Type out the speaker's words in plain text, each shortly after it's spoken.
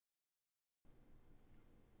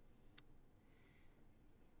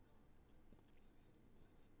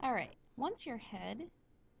Alright, once your head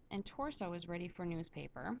and torso is ready for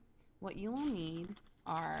newspaper, what you will need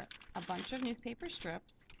are a bunch of newspaper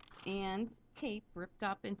strips and tape ripped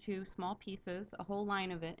up into small pieces, a whole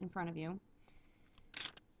line of it in front of you.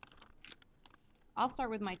 I'll start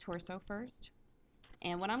with my torso first,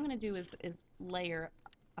 and what I'm going to do is layer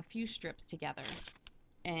a few strips together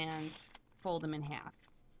and fold them in half.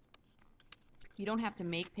 You don't have to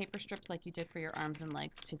make paper strips like you did for your arms and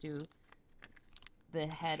legs to do the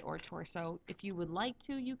head or torso. If you would like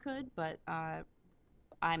to, you could, but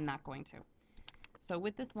I'm not going to. So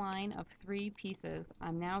with this line of 3 pieces,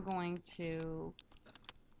 I'm now going to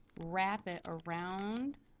wrap it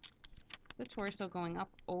around the torso, going up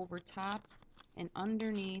over top and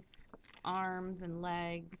underneath arms and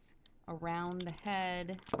legs, around the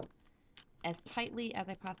head, as tightly as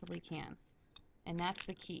I possibly can. And that's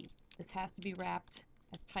the key. This has to be wrapped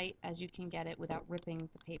as tight as you can get it without ripping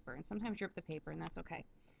the paper. And sometimes you rip the paper, and that's okay.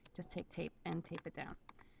 Just take tape and tape it down.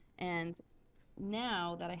 And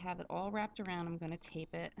now that I have it all wrapped around, I'm going to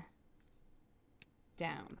tape it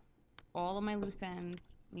down. All of my loose ends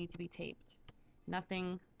need to be taped.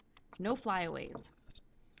 Nothing, no flyaways.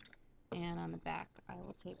 And on the back, I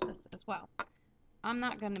will tape this as well. I'm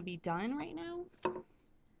not going to be done right now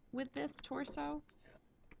with this torso.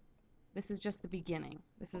 This is just the beginning.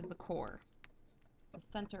 This is the core, the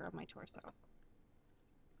center of my torso.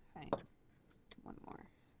 Okay, one more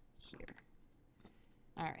here.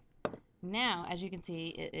 Alright, now as you can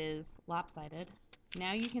see, it is lopsided.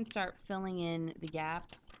 Now you can start filling in the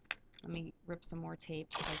gaps. Let me rip some more tape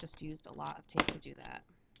because I just used a lot of tape to do that.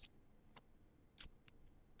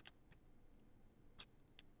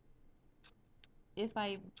 If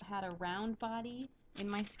I had a round body in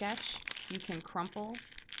my sketch, you can crumple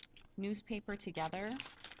newspaper together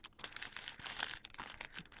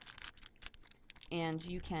and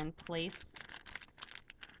you can place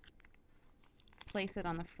it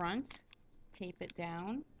on the front, tape it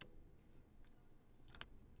down,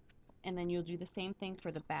 and then you'll do the same thing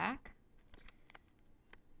for the back,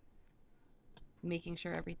 making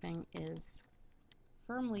sure everything is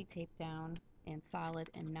firmly taped down and solid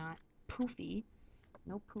and not poofy.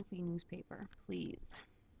 No poofy newspaper, please.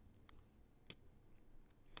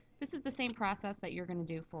 This is the same process that you're going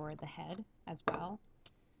to do for the head as well,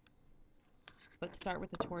 but start with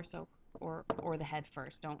the torso or the head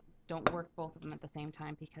first. Don't work both of them at the same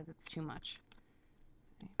time because it's too much.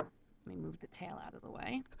 Okay. Let me move the tail out of the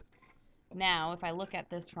way. Now, if I look at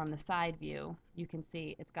this from the side view, you can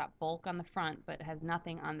see it's got bulk on the front, but it has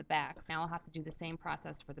nothing on the back. Now I'll have to do the same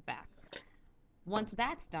process for the back. Once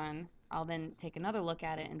that's done, I'll then take another look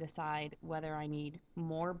at it and decide whether I need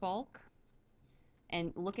more bulk,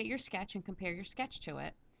 and look at your sketch and compare your sketch to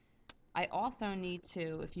it. I also need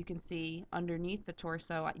to, if you can see underneath the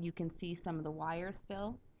torso, you can see some of the wires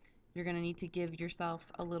still. You're going to need to give yourself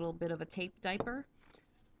a little bit of a tape diaper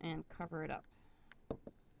and cover it up.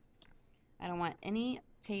 I don't want any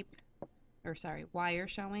wire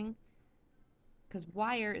showing, because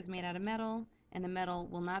wire is made out of metal and the metal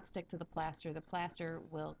will not stick to the plaster. The plaster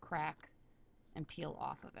will crack and peel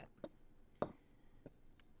off of it.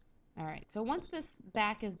 Alright, so once this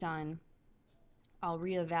back is done, I'll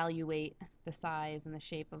reevaluate the size and the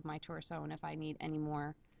shape of my torso and if I need any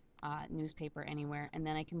more newspaper anywhere, and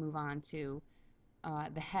then I can move on to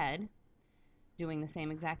the head, doing the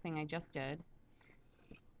same exact thing I just did.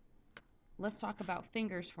 Let's talk about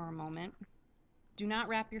fingers for a moment. Do not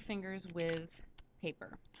wrap your fingers with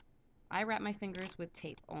paper. I wrap my fingers with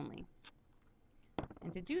tape only.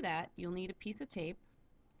 And to do that, you'll need a piece of tape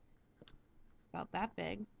about that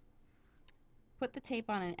big. Put the tape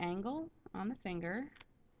on an angle on the finger,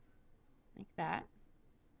 like that.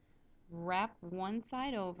 Wrap one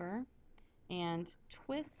side over and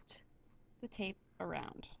twist the tape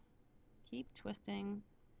around. Keep twisting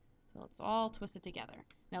till it's all twisted together.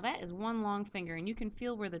 Now that is one long finger, and you can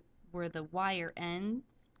feel where the wire ends,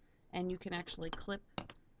 and you can actually clip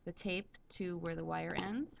the tape to where the wire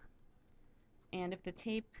ends. And if the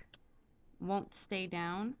tape won't stay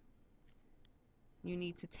down, you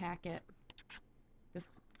need to tack it.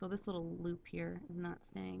 So this little loop here is not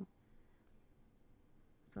staying.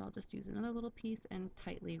 So I'll just use another little piece and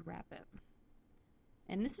tightly wrap it.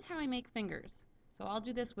 And this is how I make fingers. So I'll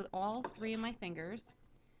do this with all 3 of my fingers.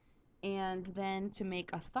 And then to make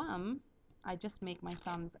a thumb, I just make my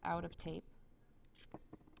thumbs out of tape.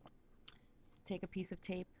 Take a piece of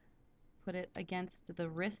tape, put it against the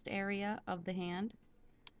wrist area of the hand,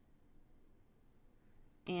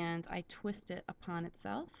 and I twist it upon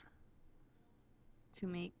itself to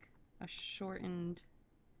make a shortened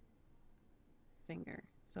finger.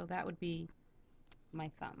 So that would be my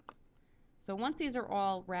thumb. So once these are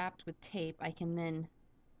all wrapped with tape, I can then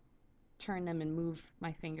turn them and move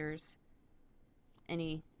my fingers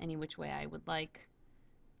any which way I would like.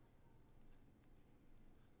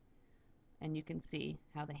 And you can see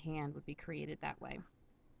how the hand would be created that way.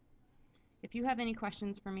 If you have any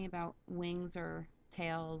questions for me about wings or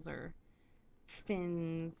tails or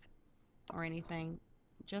fins or anything,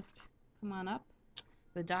 just come on up.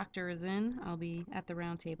 The doctor is in. I'll be at the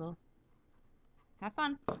round table. Have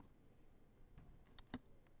fun.